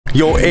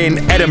You're in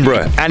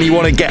Edinburgh and you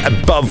want to get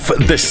above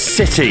the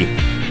city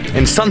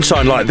in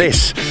sunshine like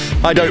this.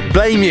 I don't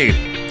blame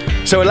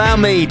you. So allow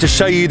me to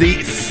show you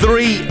the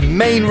 3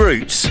 main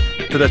routes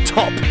to the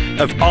top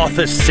of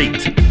Arthur's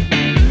Seat.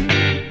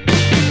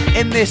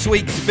 In this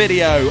week's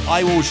video,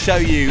 I will show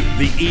you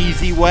the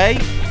easy way,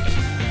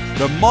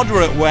 the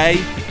moderate way,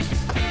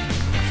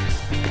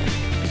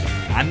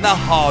 and the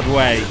hard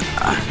way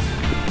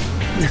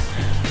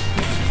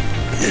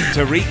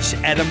to reach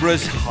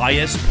Edinburgh's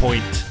highest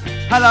point.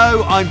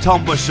 Hello, I'm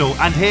Tom Bushell,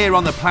 and here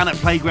on the Planet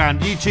Playground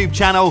YouTube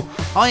channel,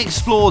 I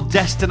explore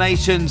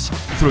destinations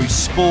through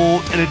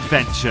sport and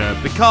adventure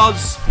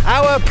because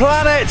our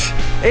planet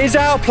is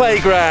our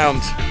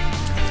playground.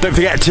 Don't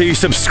forget to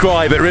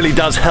subscribe, it really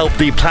does help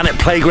the Planet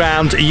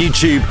Playground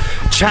YouTube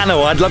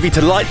channel. I'd love you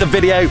to like the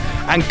video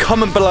and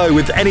comment below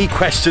with any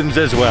questions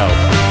as well.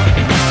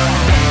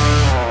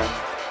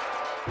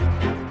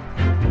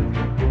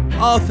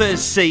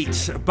 Arthur's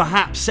Seat,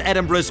 perhaps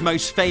Edinburgh's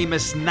most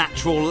famous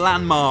natural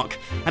landmark,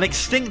 an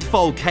extinct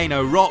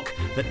volcano rock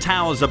that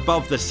towers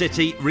above the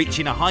city,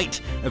 reaching a height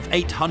of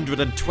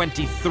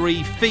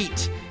 823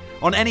 feet.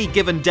 On any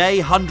given day,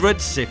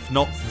 hundreds, if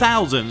not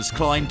thousands,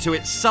 climb to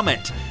its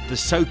summit to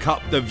soak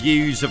up the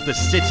views of the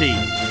city.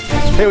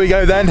 Here we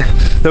go then,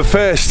 the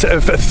first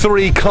of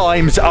 3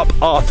 climbs up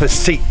Arthur's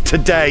Seat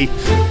today.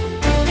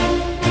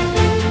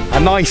 A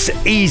nice,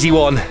 easy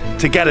one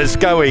to get us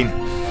going.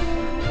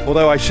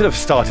 Although I should have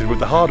started with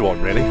the hard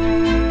one, really.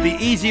 The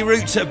easy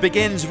route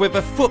begins with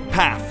a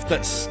footpath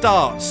that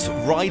starts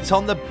right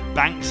on the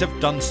banks of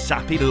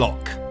Dunsapie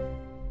Loch.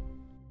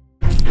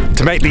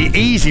 To make the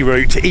easy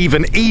route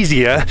even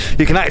easier,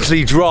 you can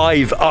actually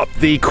drive up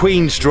the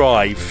Queen's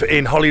Drive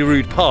in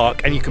Holyrood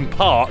Park, and you can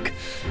park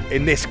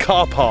in this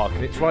car park,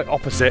 and it's right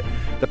opposite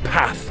the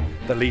path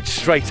that leads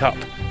straight up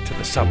to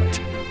the summit.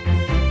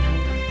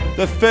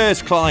 The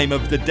first climb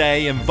of the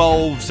day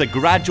involves a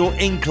gradual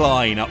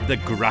incline up the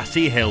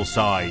grassy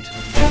hillside.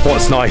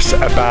 What's nice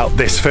about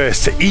this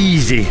first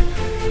easy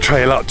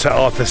trail up to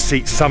Arthur's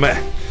Seat summit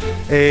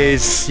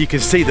is you can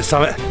see the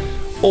summit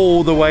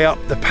all the way up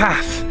the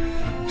path.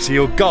 So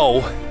your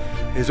goal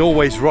is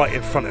always right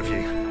in front of you.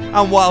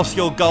 And whilst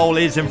your goal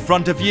is in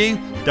front of you,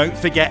 don't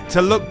forget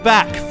to look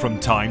back from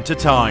time to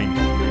time.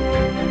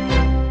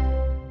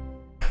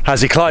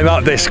 As you climb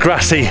up this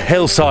grassy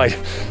hillside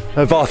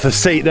of Arthur's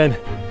Seat, then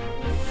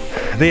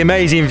the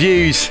amazing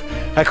views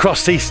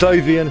across East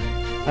Lothian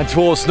and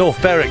towards North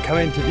Berwick come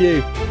into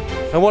view.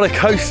 And what a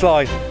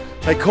coastline.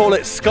 They call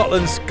it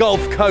Scotland's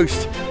Gulf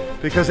Coast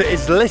because it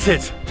is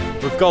littered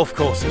with golf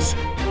courses.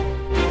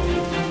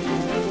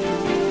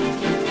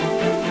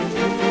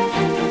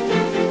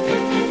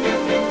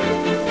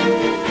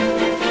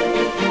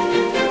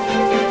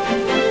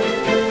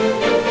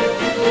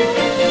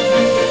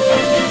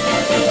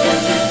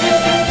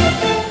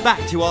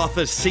 Back to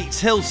Arthur's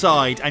Seat's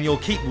hillside, and you'll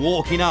keep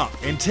walking up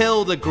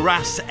until the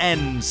grass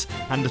ends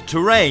and the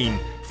terrain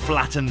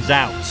flattens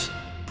out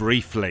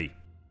briefly.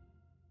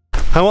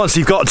 And once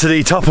you've got to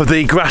the top of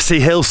the grassy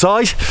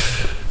hillside,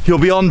 you'll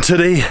be on to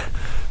the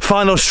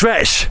final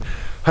stretch,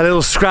 a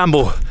little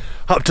scramble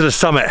up to the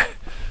summit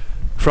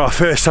for our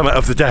first summit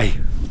of the day.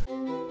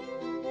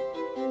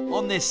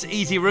 On this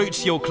easy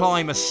route, you'll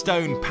climb a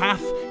stone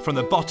path from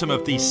the bottom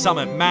of the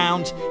summit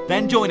mound,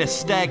 then join a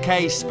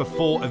staircase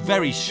before a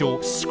very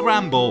short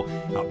scramble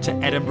up to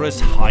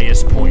Edinburgh's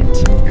highest point.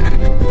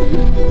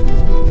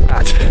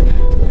 That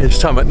is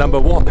summit number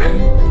 1.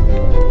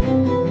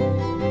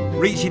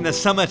 Reaching the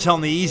summit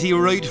on the easy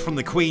route from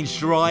the Queen's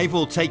Drive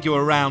will take you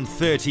around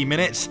 30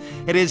 minutes.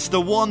 It is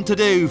the one to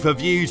do for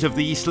views of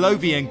the East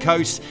Lothian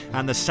coast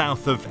and the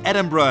south of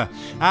Edinburgh,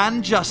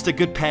 and just a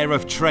good pair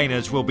of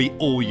trainers will be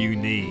all you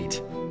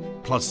need.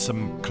 Plus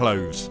some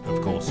clothes,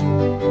 of course.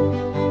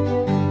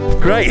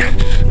 Great,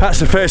 that's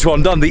the first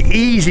one done. The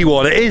easy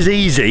one, it is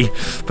easy,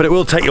 but it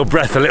will take your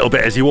breath a little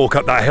bit as you walk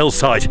up that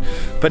hillside.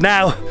 But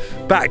now,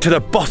 back to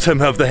the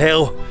bottom of the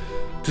hill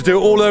to do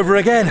it all over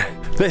again.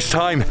 This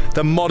time,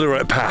 the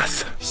moderate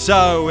path.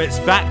 So it's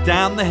back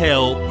down the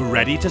hill,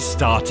 ready to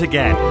start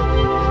again.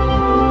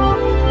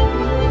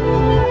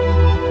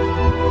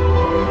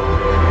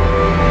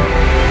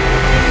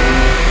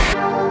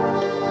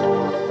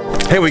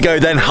 Here we go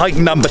then, hike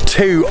number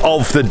 2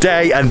 of the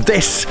day, and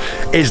this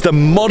is the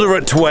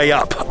moderate way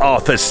up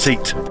Arthur's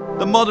Seat.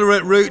 The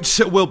moderate route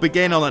will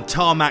begin on a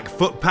tarmac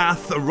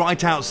footpath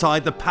right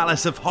outside the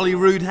Palace of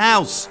Holyrood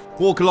House.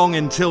 Walk along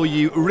until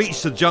you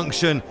reach the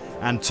junction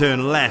and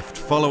turn left,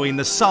 following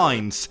the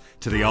signs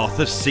to the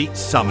Arthur's Seat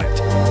summit.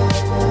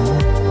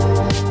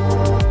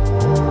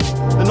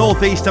 The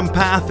northeastern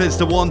path is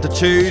the one to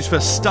choose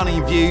for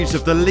stunning views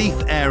of the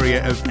Leith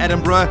area of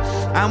Edinburgh,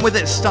 and with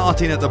it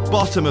starting at the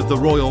bottom of the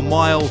Royal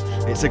Mile,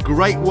 it's a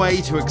great way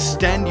to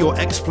extend your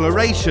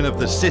exploration of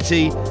the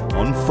city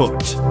on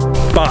foot.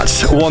 But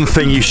one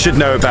thing you should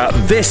know about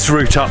this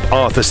route up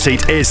Arthur's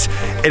Seat is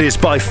it is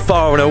by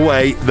far and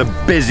away the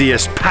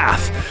busiest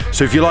path.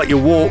 So if you like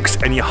your walks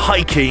and you're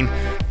hiking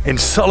in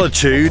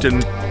solitude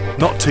and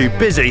not too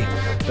busy,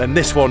 then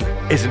this one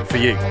isn't for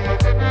you.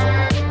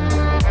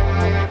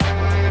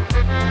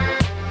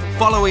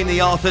 Following the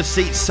Arthur's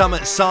Seat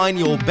summit sign,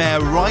 you'll bear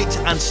right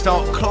and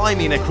start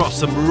climbing across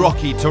some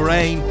rocky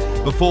terrain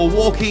before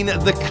walking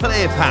the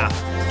clear path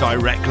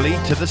directly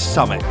to the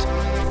summit.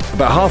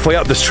 About halfway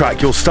up this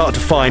track, you'll start to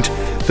find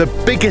the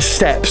biggest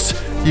steps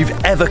you've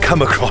ever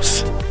come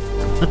across.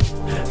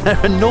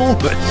 They're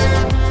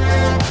enormous.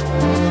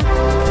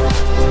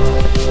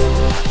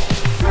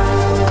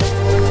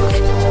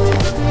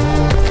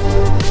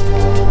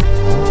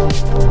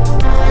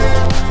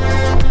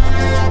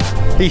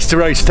 Easter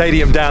Road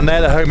Stadium down there,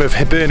 the home of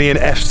Hibernian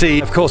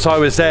FC. Of course, I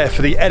was there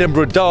for the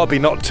Edinburgh derby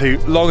not too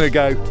long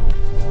ago.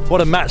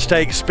 What a match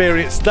day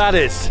experience that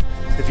is.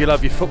 If you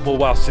love your football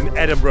whilst in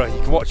Edinburgh,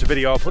 you can watch the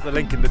video. I'll put the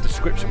link in the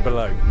description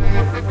below.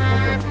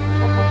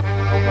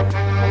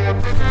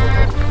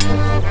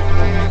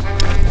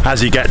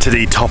 As you get to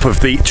the top of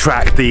the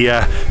track, the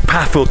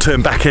path will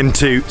turn back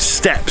into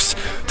steps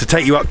to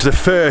take you up to the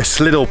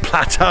first little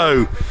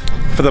plateau.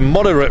 For the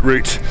moderate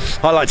route,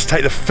 I like to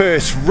take the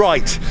first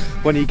right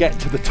when you get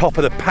to the top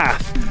of the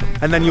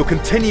path, and then you'll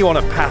continue on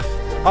a path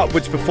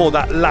upwards before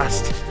that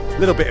last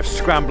little bit of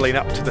scrambling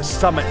up to the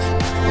summit.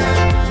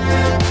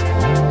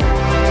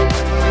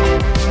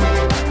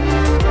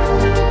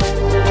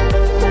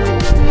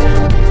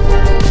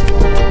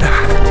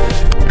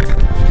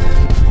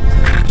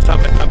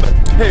 Summit number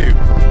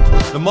 2.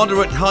 The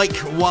moderate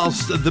hike,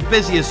 whilst the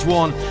busiest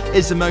one,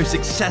 is the most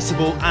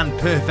accessible and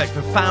perfect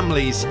for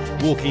families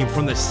walking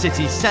from the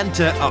city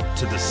centre up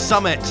to the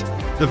summit.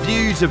 The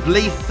views of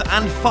Leith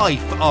and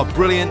Fife are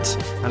brilliant,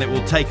 and it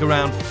will take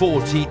around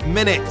 40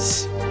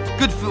 minutes.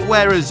 Good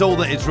footwear is all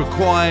that is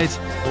required,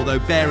 although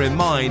bear in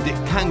mind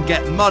it can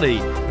get muddy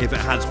if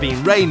it has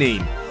been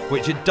raining,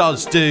 which it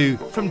does do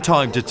from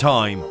time to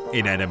time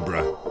in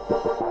Edinburgh.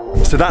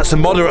 So that's the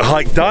moderate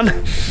hike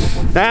done.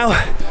 Now,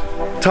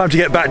 time to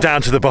get back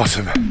down to the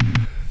bottom.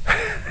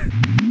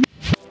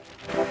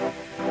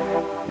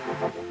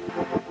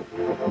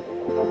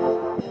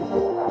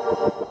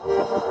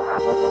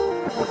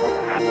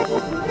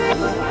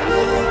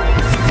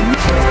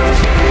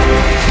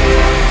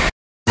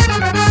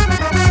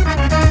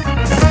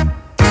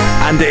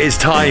 And it is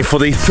time for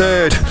the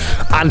third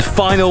and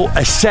final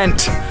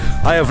ascent.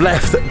 I have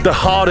left the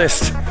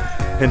hardest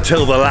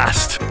until the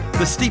last.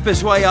 The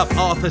steepest way up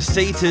Arthur's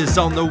Seat is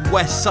on the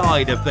west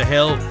side of the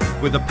hill,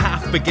 with the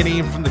path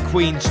beginning from the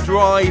Queen's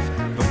Drive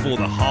before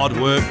the hard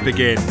work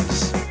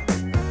begins.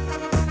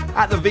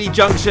 At the V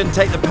junction,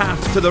 take the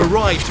path to the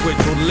right, which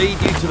will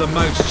lead you to the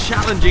most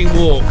challenging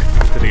walk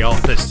to the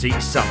Arthur's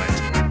Seat summit.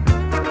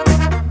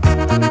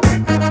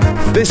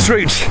 This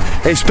route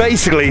is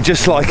basically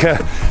just like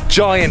a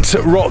giant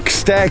rock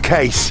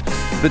staircase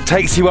that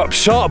takes you up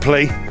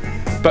sharply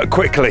but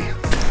quickly.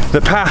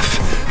 The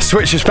path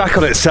switches back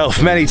on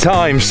itself many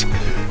times,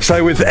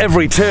 so with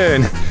every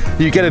turn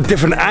you get a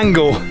different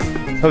angle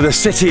of the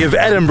city of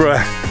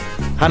Edinburgh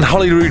and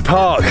Holyrood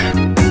Park.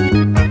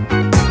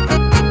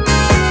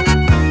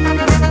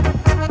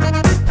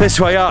 This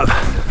way up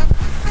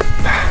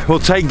will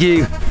take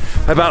you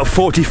about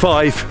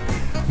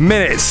 45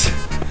 minutes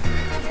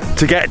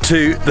to get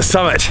to the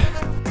summit.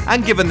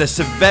 And given the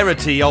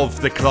severity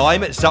of the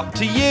climb, it's up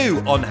to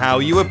you on how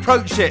you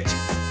approach it,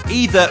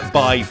 either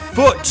by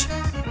foot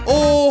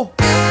or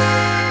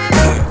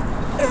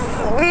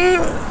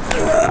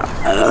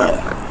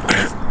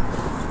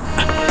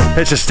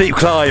it's a steep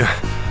climb,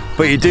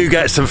 but you do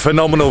get some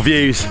phenomenal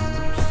views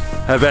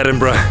of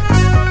Edinburgh.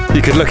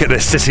 You could look at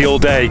this city all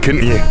day,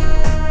 couldn't you?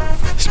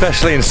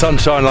 Especially in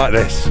sunshine like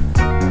this.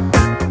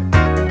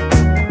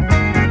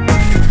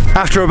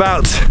 After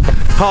about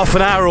half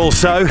an hour or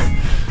so,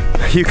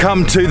 you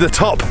come to the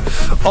top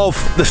of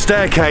the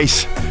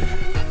staircase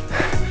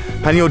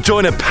and you'll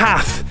join a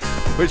path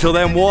which will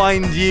then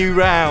wind you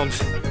round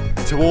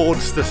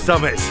towards the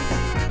summit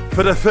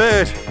for the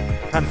third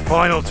and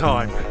final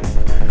time.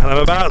 And I'm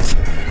about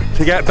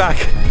to get back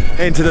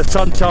into the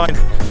sunshine,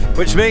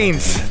 which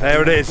means,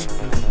 there it is,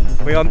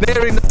 we are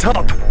nearing the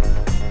top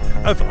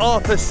of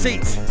Arthur's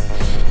Seat.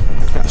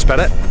 That's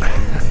better.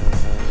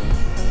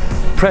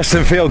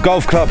 Prestonfield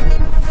Golf Club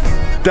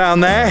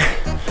down there.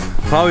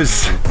 I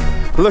was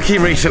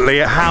looking recently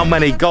at how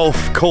many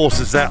golf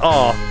courses there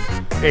are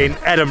in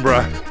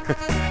Edinburgh.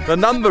 The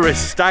number is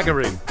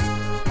staggering,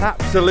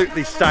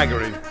 absolutely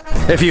staggering.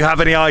 If you have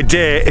any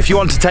idea, if you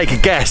want to take a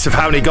guess of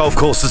how many golf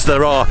courses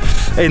there are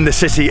in the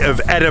city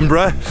of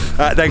Edinburgh,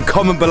 then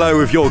comment below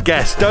with your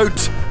guess.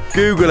 Don't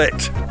Google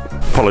it.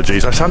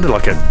 Apologies, I sounded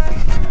like an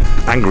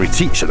angry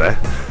teacher there.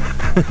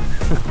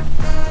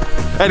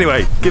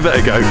 Anyway, give it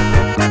a go.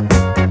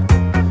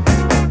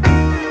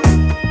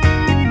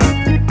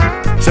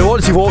 So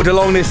once you've walked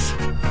along this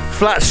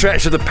flat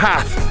stretch of the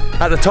path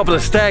at the top of the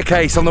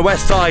staircase on the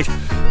west side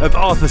of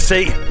Arthur's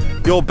Seat,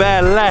 you'll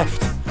bear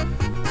left,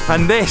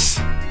 and this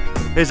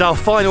is our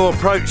final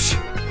approach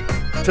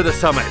to the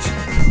summit.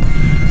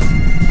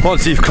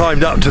 Once you've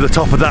climbed up to the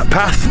top of that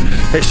path,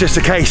 it's just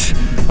a case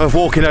of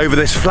walking over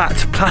this flat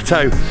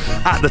plateau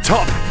at the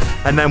top,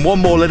 and then one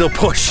more little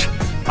push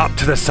up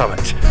to the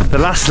summit. The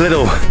last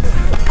little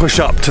push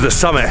up to the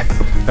summit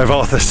of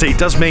Arthur's Seat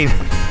does mean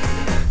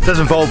It does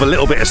involve a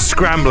little bit of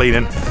scrambling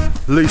and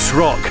loose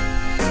rock,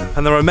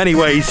 and there are many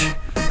ways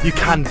you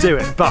can do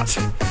it, but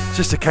it's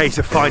just a case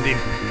of finding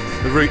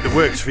the route that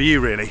works for you,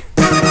 really.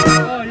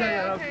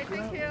 Okay,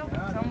 thank you.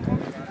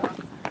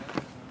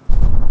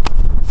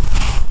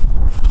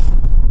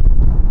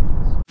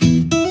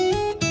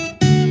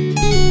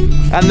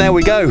 And there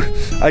we go,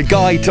 a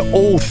guide to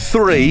all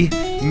 3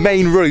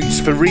 main routes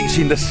for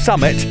reaching the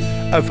summit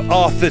of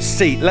Arthur's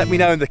Seat. Let me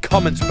know in the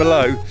comments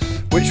below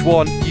which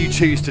one you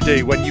choose to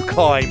do when you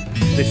climb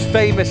this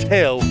famous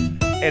hill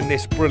in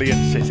this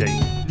brilliant city.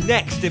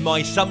 Next in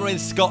my Summer in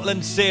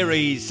Scotland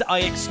series, I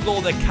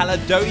explore the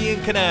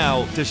Caledonian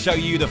Canal to show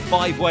you the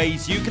 5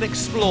 ways you can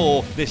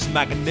explore this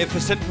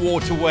magnificent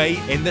waterway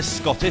in the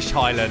Scottish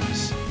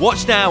Highlands.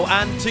 Watch now,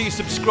 and to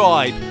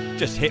subscribe,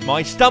 just hit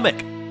my stomach.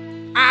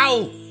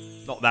 Ow!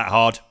 Not that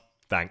hard.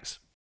 Thanks.